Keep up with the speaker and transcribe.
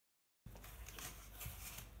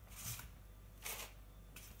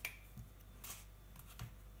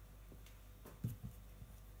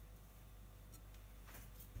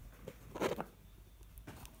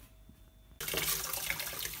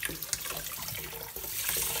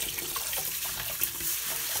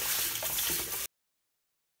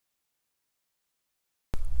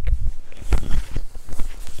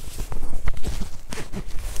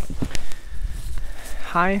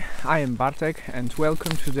Hi, I am Bartek and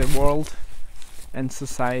welcome to the world and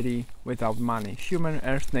society without money. Human,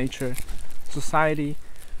 earth, nature, society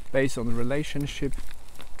based on relationship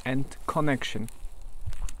and connection.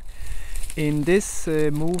 In this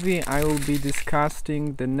movie I will be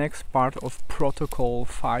discussing the next part of Protocol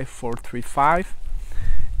 5435,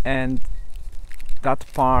 and that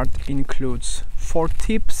part includes 4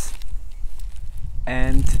 tips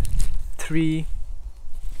and 3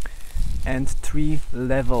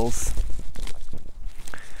 levels.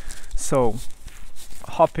 So,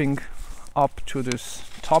 hopping up to this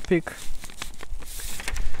topic,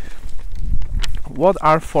 what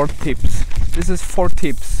are 4 tips? This is 4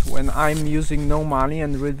 tips when I'm using no money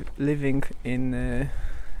and living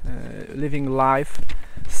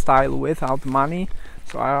lifestyle without money.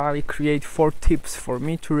 So I create 4 tips for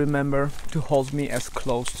me to remember, to hold me as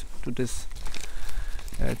close to this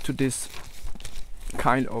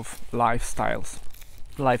kind of lifestyle.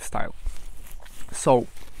 So,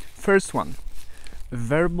 first one,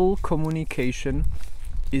 verbal communication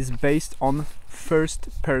is based on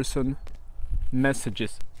first-person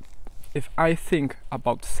messages. If I think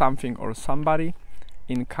about something or somebody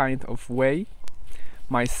in kind of way,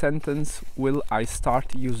 my sentence will I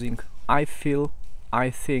start using I feel,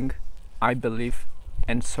 I think, I believe,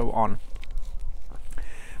 and so on.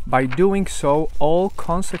 By doing so, all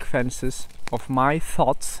consequences of my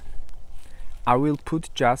thoughts I will put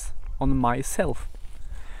just on myself.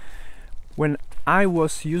 When I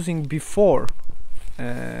was using before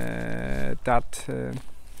that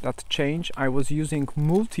change, I was using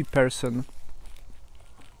multi-person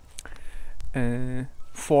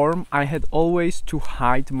form. I had always to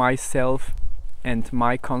hide myself and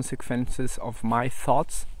my consequences of my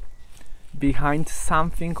thoughts behind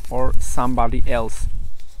something or somebody else.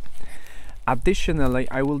 Additionally,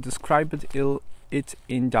 I will describe it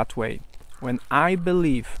in that way. When I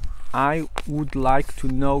believe I would like to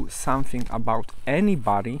know something about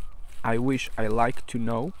anybody I wish I like to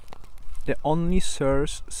know, the only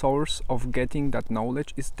source of getting that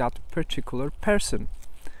knowledge is that particular person.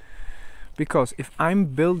 Because if I'm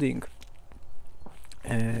building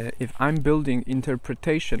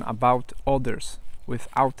interpretation about others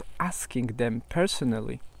without asking them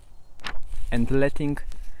personally and letting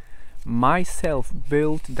myself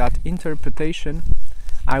build that interpretation,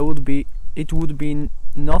 it would be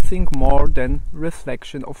nothing more than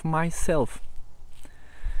reflection of myself.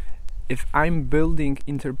 If I'm building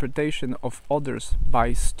interpretation of others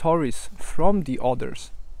by stories from the others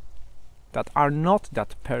that are not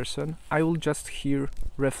that person, I will just hear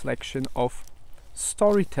reflection of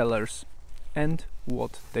storytellers and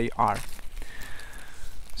what they are.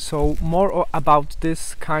 So more about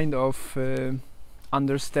this kind of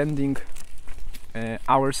understanding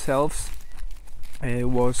ourselves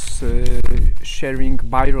was sharing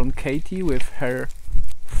Byron Katie with her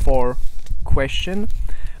 4 question,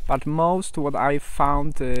 but most what I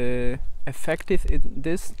found effective in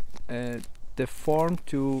this the form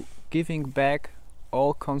to giving back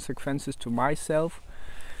all consequences to myself,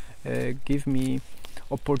 give me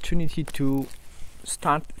opportunity to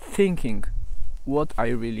start thinking what I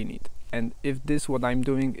really need, and if this what I'm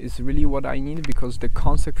doing is really what I need, because the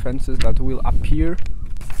consequences that will appear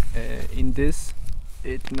in this,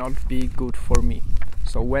 it not be good for me.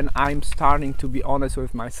 So when I'm starting to be honest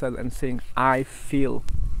with myself and saying I feel,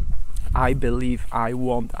 I believe, I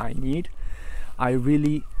want, I need, I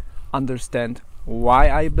really understand why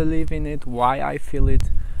I believe in it, why I feel it,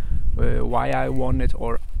 why I want it,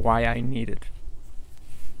 or why I need it.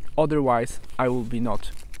 Otherwise I will be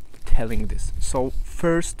not telling this. So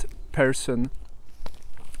first person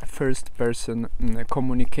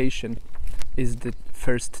communication is the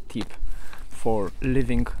first tip for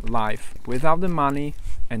living life without the money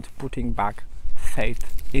and putting back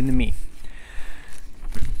faith in me.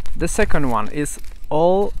 The second one is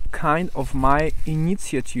all kind of my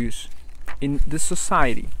initiatives in the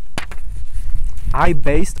society I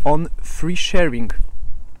based on free sharing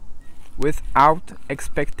without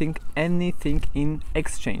expecting anything in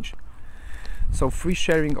exchange. So free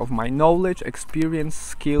sharing of my knowledge, experience,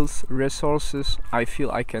 skills, resources I feel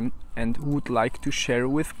I can and would like to share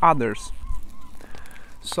with others.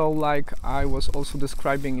 So like I was also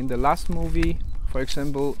describing in the last movie, for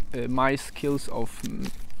example, my skills of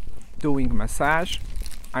doing massage,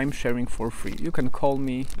 I'm sharing for free. You can call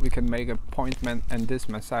me, we can make an appointment, and this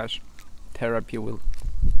massage therapy will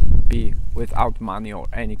be without money or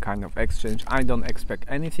any kind of exchange. I don't expect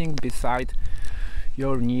anything beside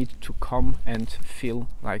your need to come and feel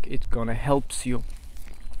like it gonna helps you,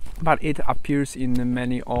 but it appears in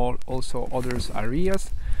many also other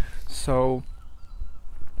areas. So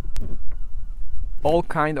all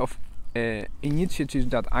kind of initiatives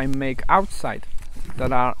that I make outside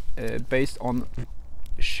that are based on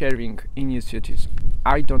sharing initiatives.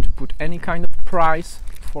 I don't put any kind of price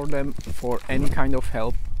for them, for any kind of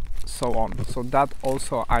help, so on. So that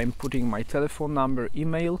also I'm putting my telephone number,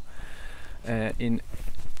 email in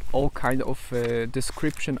all kind of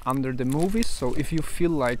description under the movies. So if you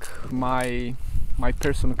feel like my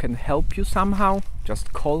person can help you somehow,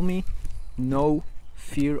 just call me. No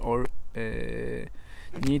fear or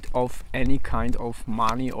need of any kind of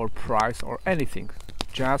money or price or anything.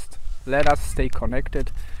 Just let us stay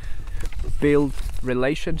connected, build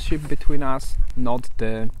relationship between us, not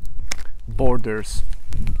the borders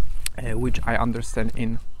which I understand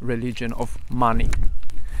in religion of money.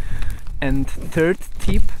 And third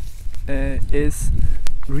tip is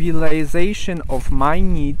realization of my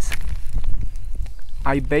needs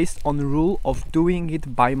I based on rule of doing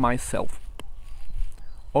it by myself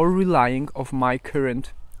or relying of my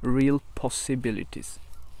current real possibilities.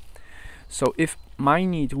 So if my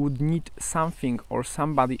need would need something or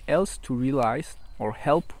somebody else to realize or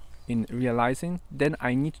help in realizing, then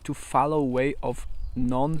I need to follow way of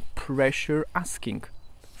non-pressure asking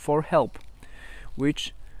for help,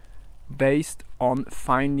 which based on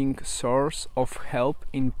finding source of help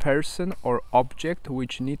in person or object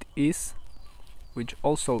which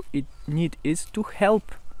also it need is to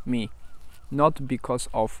help me, not because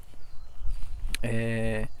of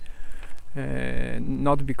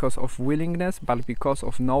willingness, but because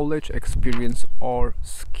of knowledge, experience or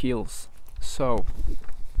skills. So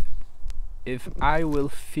if I will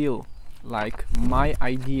feel like my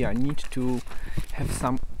idea need to have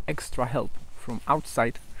some extra help from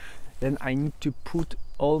outside, then I need to put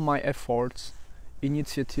all my efforts,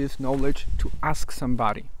 initiatives, knowledge to ask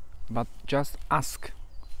somebody. But just ask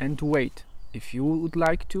and wait. If you would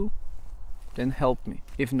like to, then help me.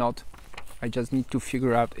 If not, I just need to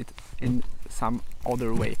figure out it in some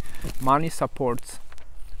other way. Money supports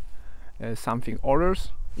something others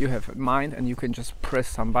you have in mind, and you can just press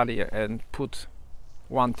somebody and put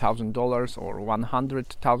 $1,000 or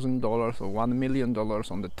 $100,000 or $1 million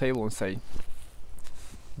on the table and say,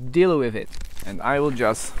 deal with it, and I will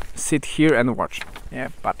just sit here and watch. Yeah,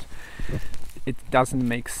 but it doesn't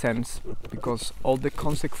make sense, because all the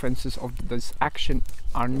consequences of this action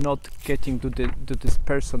are not getting to this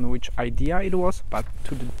person which idea it was, but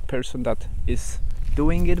to the person that is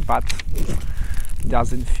doing it, but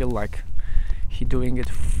doesn't feel like he doing it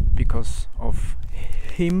because of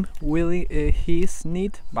him willing his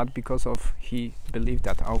need, but because of he believed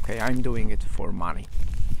that okay, I'm doing it for money.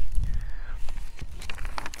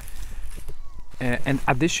 And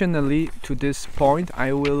additionally to this point,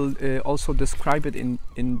 I will also describe it in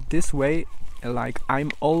this way, like I'm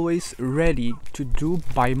always ready to do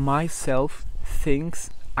by myself things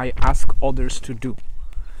I ask others to do,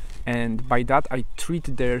 and by that I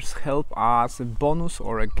treat their help as a bonus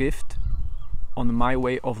or a gift on my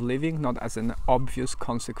way of living, not as an obvious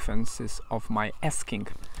consequences of my asking.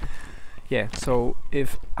 Yeah, so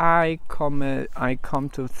if I come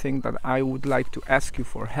to think that I would like to ask you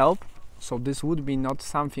for help, so this would be not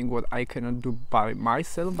something what I cannot do by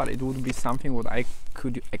myself, but it would be something what I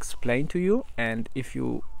could explain to you, and if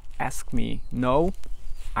you ask me no,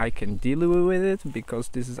 I can deal with it, because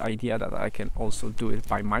this is idea that I can also do it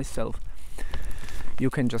by myself.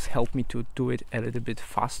 You can just help me to do it a little bit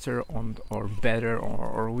faster or better,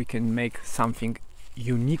 or we can make something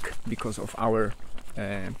unique because of our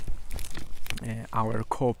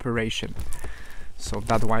cooperation. So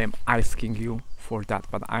that's why I'm asking you for that,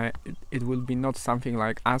 but it will be not something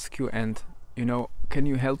like ask you and can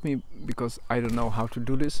you help me, because I don't know how to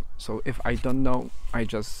do this. So if I don't know, I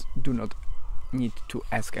just do not need to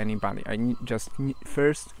ask anybody. I just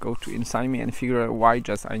first go to inside me and figure out why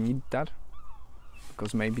just I need that,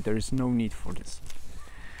 because maybe there is no need for this.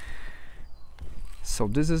 So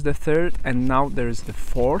this is the third, and now there is the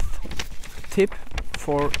fourth tip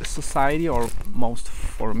for society, or most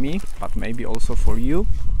for me, but maybe also for you.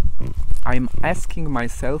 I'm asking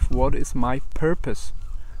myself, what is my purpose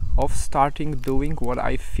of starting doing what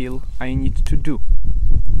I feel I need to do?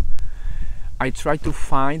 I try to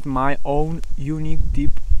find my own unique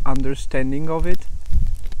deep understanding of it,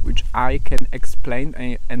 which I can explain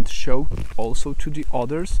and show also to the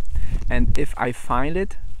others. And if I find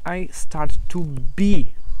it, I start to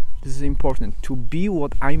be, this is important, to be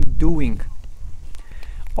what I'm doing.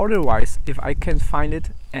 Otherwise, if I can't find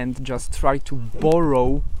it and just try to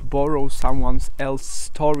borrow someone else's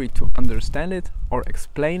story to understand it or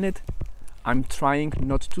explain it, I'm trying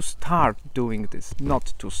not to start doing this,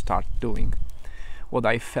 not to start doing what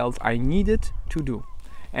I felt I needed to do,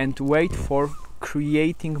 and wait for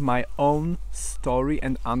creating my own story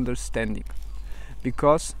and understanding.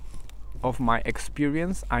 Because of my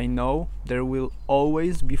experience, I know there will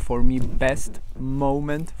always be for me best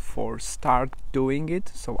moment for start doing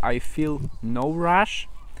it, so I feel no rush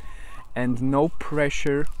and no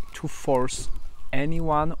pressure to force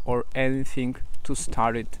anyone or anything to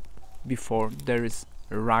start it before there is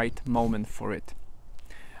a right moment for it.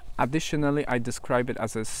 Additionally, I describe it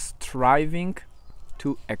as a striving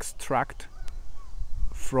to extract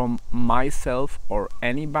from myself or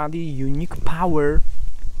anybody unique power,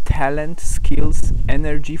 talent, skills,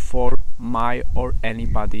 energy for my or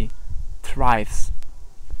anybody thrives.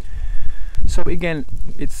 So again,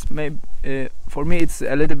 it's maybe for me it's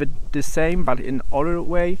a little bit the same, but in other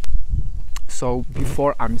way. So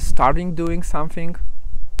before I'm starting doing something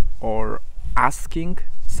or asking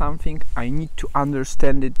something, I need to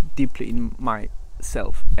understand it deeply in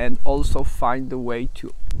myself and also find a way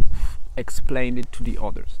to explain it to the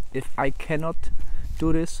others. If I cannot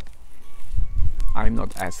do this, I'm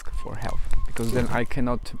not ask for help, because then I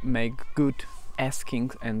cannot make good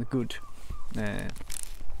asking and good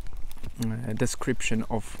description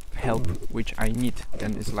of help which I need.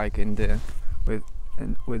 Then it's like in the with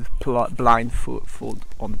blindfold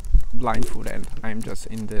and I'm just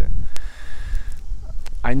in the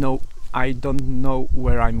I don't know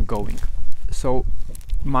where I'm going. So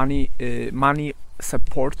money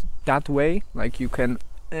support that way, like you can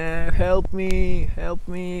help me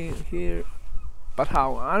here, but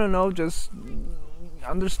how? I don't know, just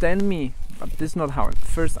understand me. But this is not how.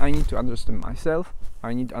 First I need to understand myself,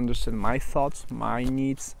 I need to understand my thoughts, my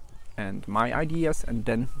needs and my ideas, and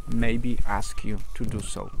then maybe ask you to do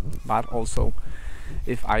so. But also,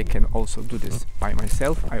 if I can also do this by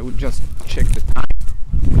myself, I would just check the time.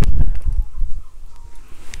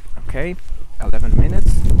 Okay, 11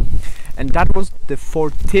 minutes. And that was the 4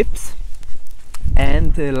 tips.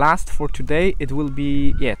 And the last for today, it will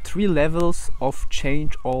be 3 levels of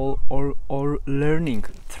change or learning.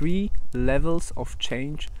 3 levels of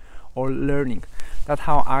change or learning. That's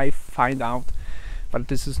how I find out. But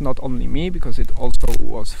this is not only me, because it also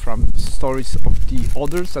was from stories of the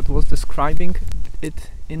others that was describing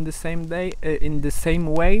it in the same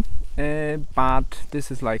way. But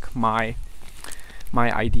this is like my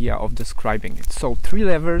idea of describing it. So 3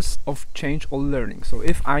 levels of change or learning. So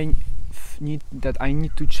if I need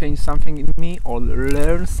to change something in me or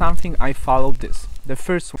learn something, I follow this. The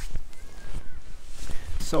first one.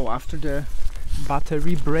 So after the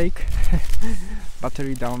battery break,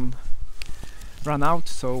 battery down run out,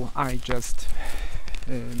 so I just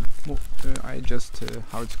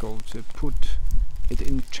how it's called, to put it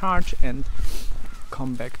in charge and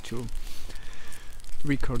come back to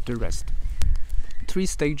record the rest. 3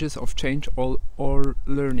 stages of change or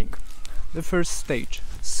learning. The first stage,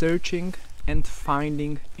 searching and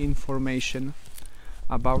finding information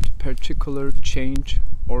about particular change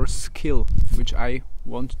or skill which I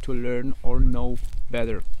want to learn or know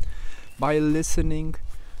better by listening,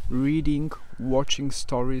 reading, watching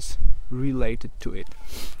stories related to it.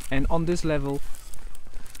 And on this level,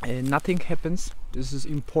 nothing happens. This is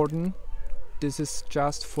important. This is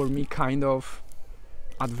just for me kind of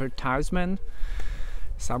advertisement,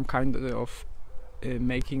 some kind of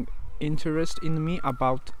making interest in me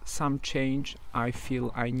about some change I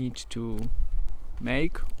feel I need to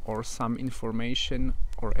make, or some information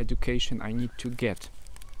or education I need to get.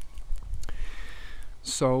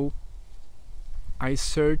 So I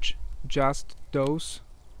search just those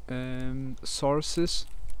sources,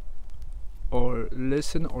 or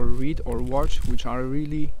listen or read or watch, which are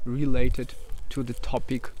really related to the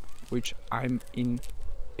topic which I'm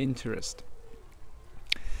interest.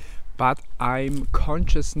 But I'm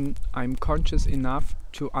conscious enough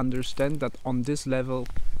to understand that on this level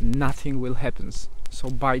nothing will happen. So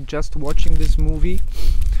by just watching this movie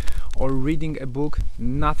or reading a book,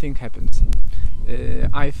 nothing happens.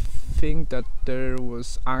 I think that there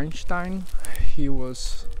was Einstein, he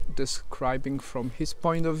was describing from his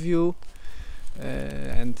point of view,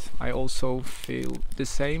 and I also feel the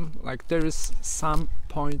same. Like there is some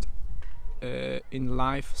point in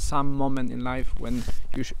life, some moment in life when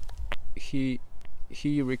you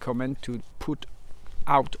he recommend to put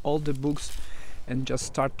out all the books and just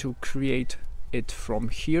start to create it from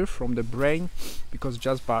here, from the brain, because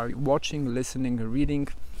just by watching, listening, reading,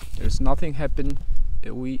 there's nothing happen.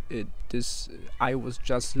 I was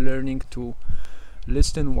just learning to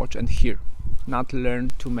listen, watch and hear, not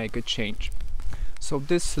learn to make a change. So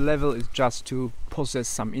this level is just to possess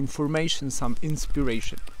some information, some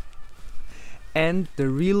inspiration, and the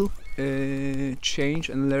real change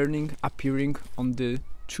and learning appearing on the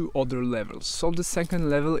 2 other levels. So the second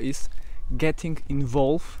level is getting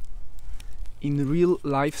involved in real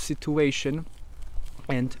life situation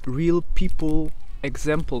and real people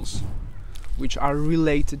examples which are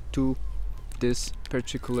related to this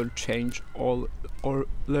particular change or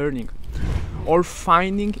learning, or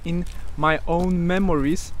finding in my own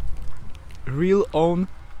memories real own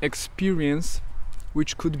experience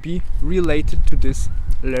which could be related to this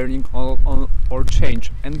learning or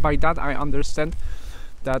change. And by that I understand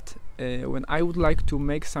that when I would like to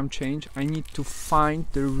make some change, I need to find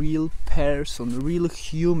the real person, real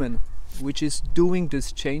human, which is doing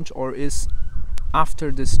this change or is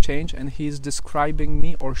after this change, and he is describing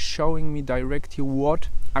me or showing me directly what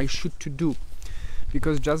I should to do,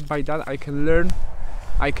 because just by that I can learn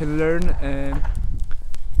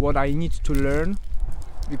what I need to learn,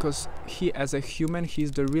 because he as a human, he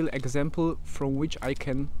is the real example from which I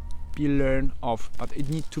can be learned of, but it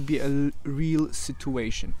needs to be a real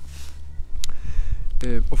situation.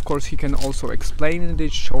 Of course he can also explain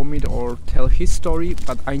it, show me it, or tell his story,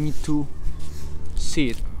 but I need to see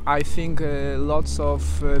it. I think lots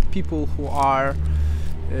of people who are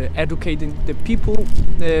educating the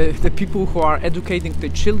people who are educating the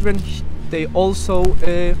children, they also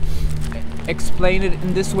explain it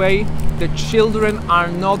in this way: the children are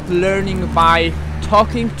not learning by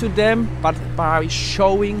talking to them, but by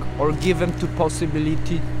showing or given the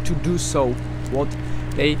possibility to do so what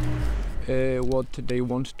they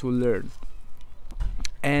want to learn.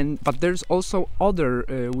 But there's also other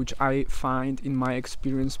which I find in my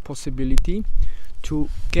experience possibility to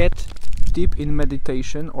get deep in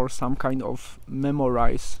meditation or some kind of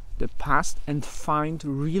memorize the past and find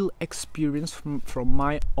real experience from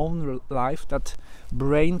my own life that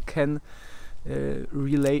brain can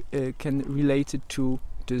relate it to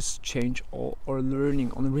this change or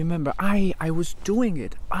learning. And remember, I was doing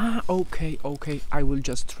it. Okay, I will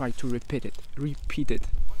just try to repeat it.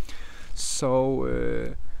 So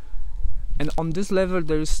and on this level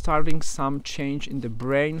there is starting some change in the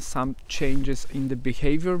brain, some changes in the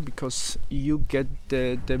behavior, because you get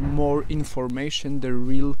the more information, the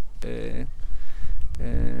real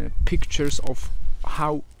pictures of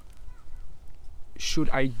how should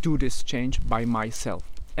I do this change by myself.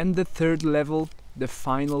 And the third level, the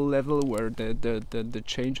final level where the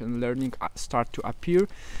change and learning start to appear,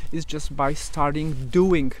 is just by starting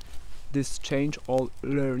doing this change or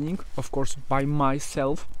learning, of course by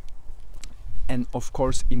myself, and of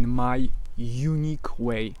course in my unique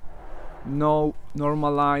way. No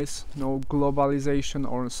normalize, no globalization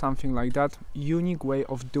or something like that. Unique way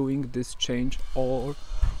of doing this change or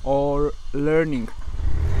learning,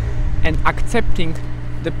 and accepting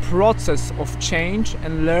the process of change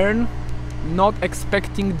and learn, not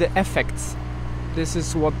expecting the effects. This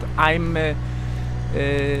is what I'm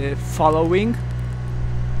following,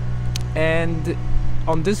 and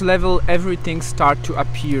on this level everything start to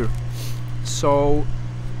appear. So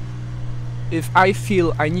if I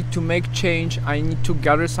feel I need to make change, I need to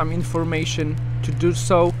gather some information to do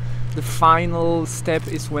so, the final step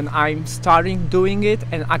is when I'm starting doing it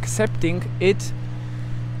and accepting it,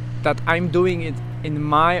 that I'm doing it in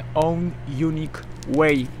my own unique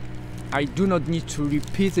way. I do not need to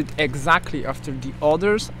repeat it exactly after the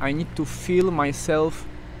others. I need to feel myself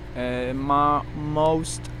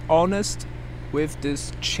most honest with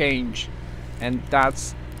this change, and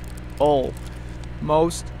that's all.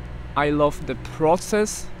 I love the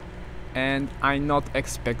process, and I not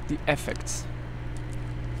expect the effects.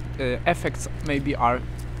 Effects maybe are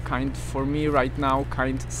kind, for me right now,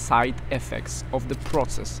 kind side effects of the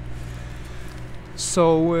process.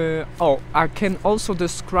 So I can also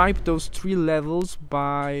describe those three levels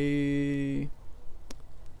by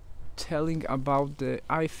telling about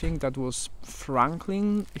I think that was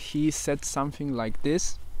Franklin. He said something like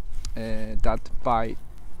this, that by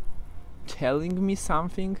telling me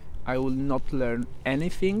something I will not learn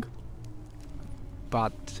anything,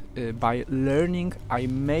 but by learning I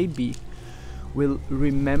maybe will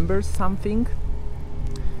remember something,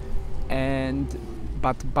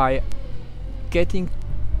 but by getting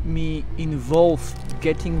me involved,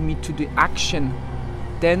 getting me to the action,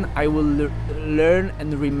 then I will learn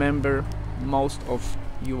and remember most of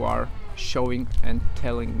you are showing and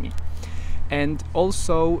telling me. And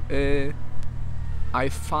also I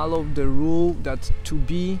follow the rule that to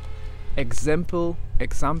be example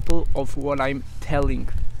of what I'm telling.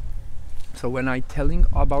 So when I telling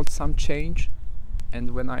about some change,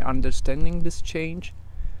 and when I understanding this change,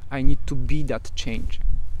 I need to be that change.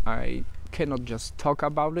 I cannot just talk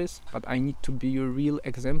about this, but I need to be a real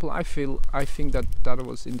example. I think that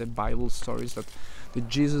was in the Bible stories, that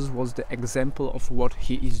Jesus was the example of what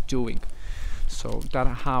he is doing. So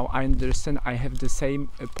that's how I understand I have the same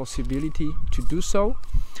possibility to do so,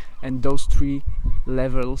 and those 3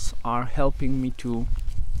 levels are helping me to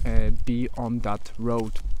be on that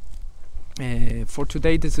road. For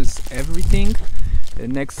today this is everything. The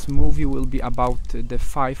next movie will be about the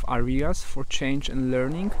 5 areas for change and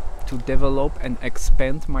learning to develop and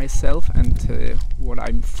expand myself and what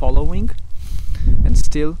I'm following, and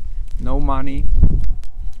still no money,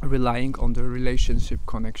 relying on the relationship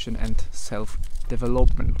connection and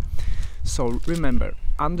self-development. So remember,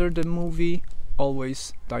 under the movie,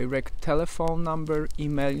 always direct telephone number,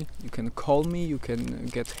 email, you can call me, you can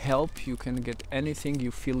get help, you can get anything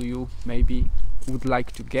you feel you maybe would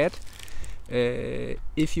like to get.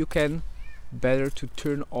 If you can, better to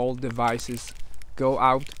turn all devices, go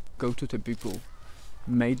out, go to the people,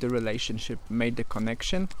 make the relationship, make the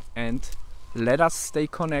connection, and let us stay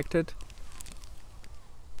connected.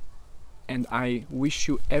 And I wish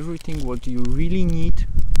you everything what you really need,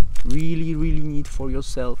 really need for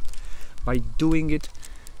yourself, by doing it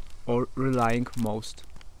or relying most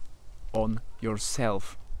on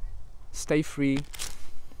yourself. Stay free.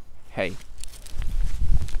 Hey.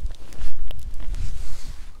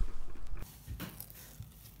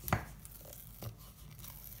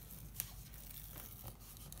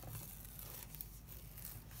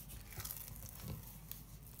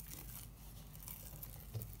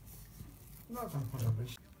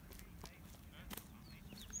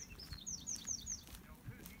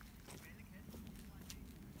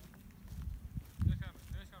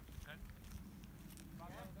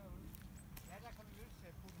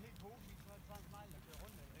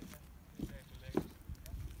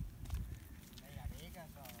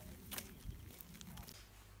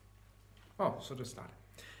 Så det starter.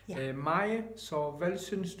 Ja. Maje, så hvad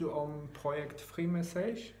synes du om projekt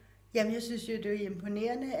Frimassage? Jamen, jeg synes jo, det er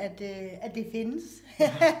imponerende, at det findes.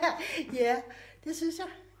 Ja, det synes jeg.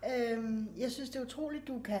 Jeg synes, det er utroligt,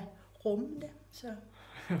 du kan rumme det. Så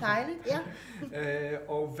dejligt, ja.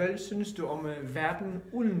 Og hvad synes du om verden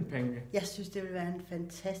uden penge? Jeg synes, det vil være en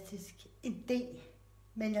fantastisk idé.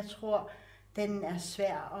 Men jeg tror, den er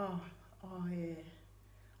svær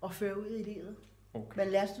at føre ud i livet. Okay.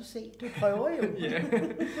 Men lad os du se, du prøver jo. Ja,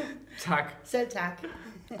 tak. Selv tak.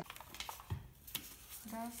 1,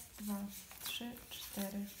 2, 3, 4,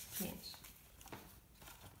 5.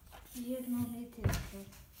 Jedno literkę.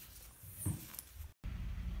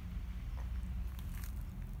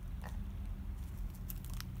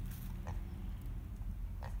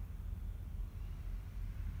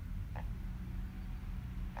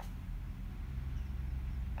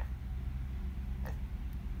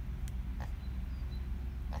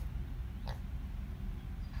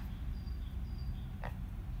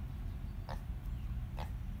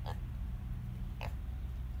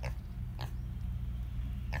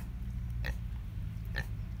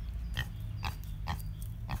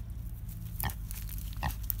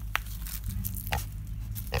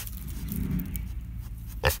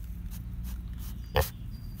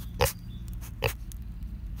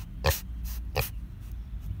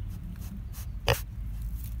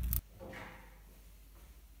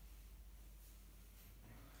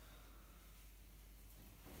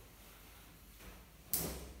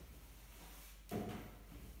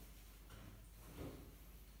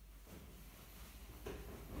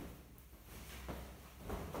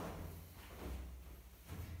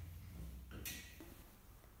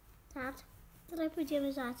 Tak. Tutaj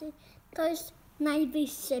pójdziemy zobaczyć. To jest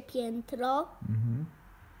najwyższe piętro.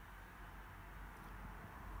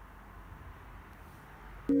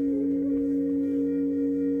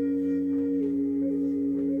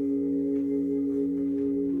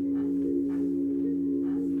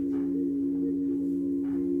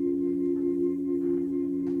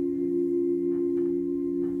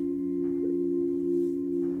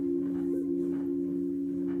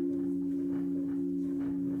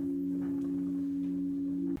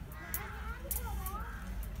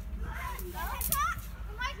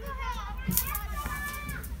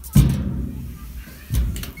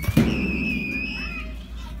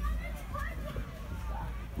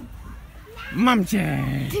 Mam cię!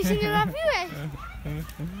 Ty się nie łapiłeś!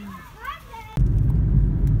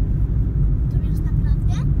 To wiesz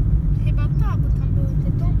naprawdę? Chyba to, bo tam były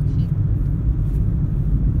te domki.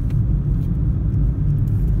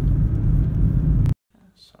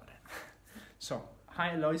 Sådan. Så,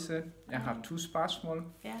 hej Løjse. Jeg har 2 spørgsmål.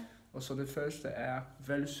 Ja. Og så det første er,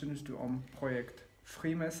 hvad synes du om projekt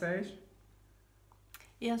Frimassage?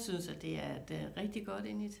 Jeg synes, at det er et rigtig godt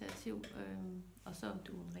initiativ, og så er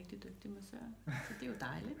du en rigtig dygtig massør, så det er jo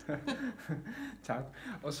dejligt. Tak.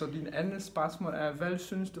 Og så din andet spørgsmål er, hvad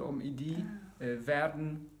synes du om idé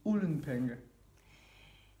verden uden penge?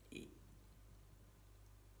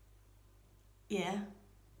 Ja,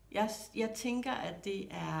 jeg tænker, at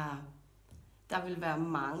der vil være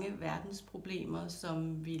mange verdensproblemer,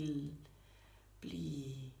 som vil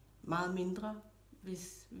blive meget mindre,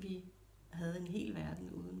 hvis vi havde en hel verden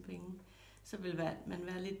uden penge. Så vil man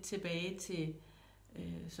være lidt tilbage til,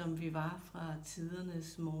 som vi var fra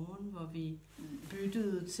tidernes morgen, hvor vi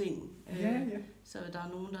byttede ting. Så der er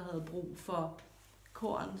nogen, der havde brug for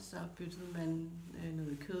korn, så byttede man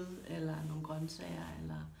noget kød eller nogle grøntsager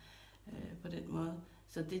eller på den måde.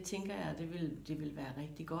 Så det tænker jeg, det vil være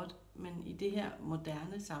rigtig godt. Men i det her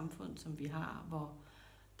moderne samfund, som vi har, hvor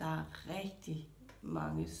der er rigtig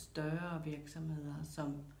mange større virksomheder,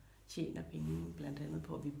 som tjener penge, blandt andet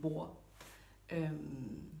på, at vi bor,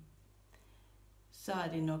 så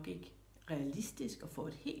er det nok ikke realistisk at få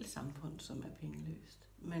et helt samfund, som er pengeløst.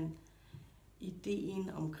 Men ideen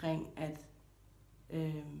omkring,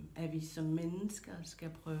 at vi som mennesker skal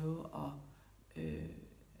prøve at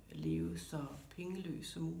leve så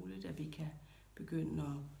pengeløst som muligt, at vi kan begynde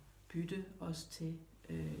at bytte os til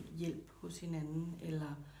hjælp hos hinanden,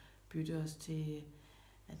 eller bytte os til,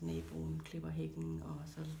 at naboen klipper hækken, og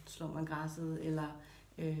så slår man græsset, eller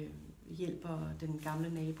hjælper den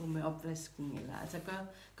gamle nabo med opvasken, eller altså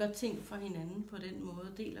gør ting for hinanden på den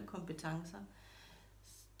måde, deler kompetencer.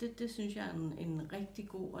 Det synes jeg er en rigtig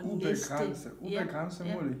god og ubegrænset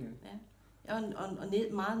mulighed. Ja. Og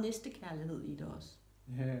meget næstekærlighed i det også.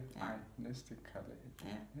 Ja, nej, næstekærlighed.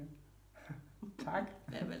 Ja. Tak.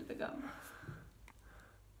 Ja, velbekomme.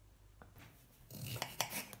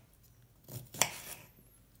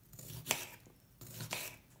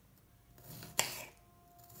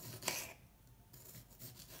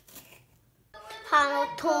 Halo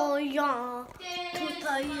to ja,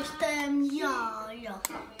 tutaj jestem ja.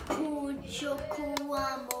 Kucio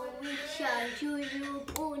kułamo, siadziuju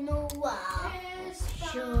punuła.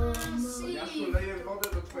 Ja tu leję wodę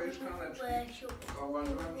do twojej szklaneczki.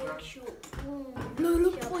 Zauważyłem, że...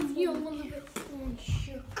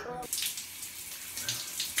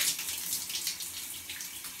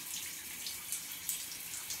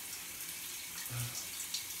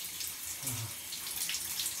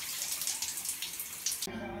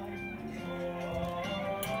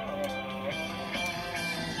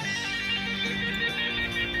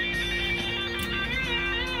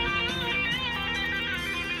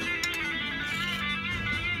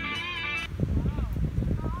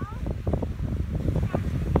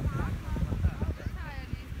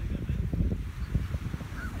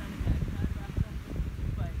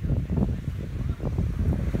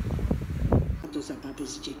 Zabawy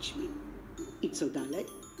z dziećmi. I co dalej?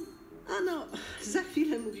 Ano, za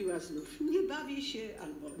chwilę mówiła znów, nie bawię się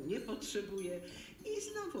albo nie potrzebuję i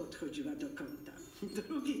znowu odchodziła do kąta.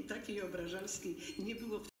 Drugiej takiej obrażalskiej nie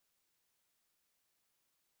było w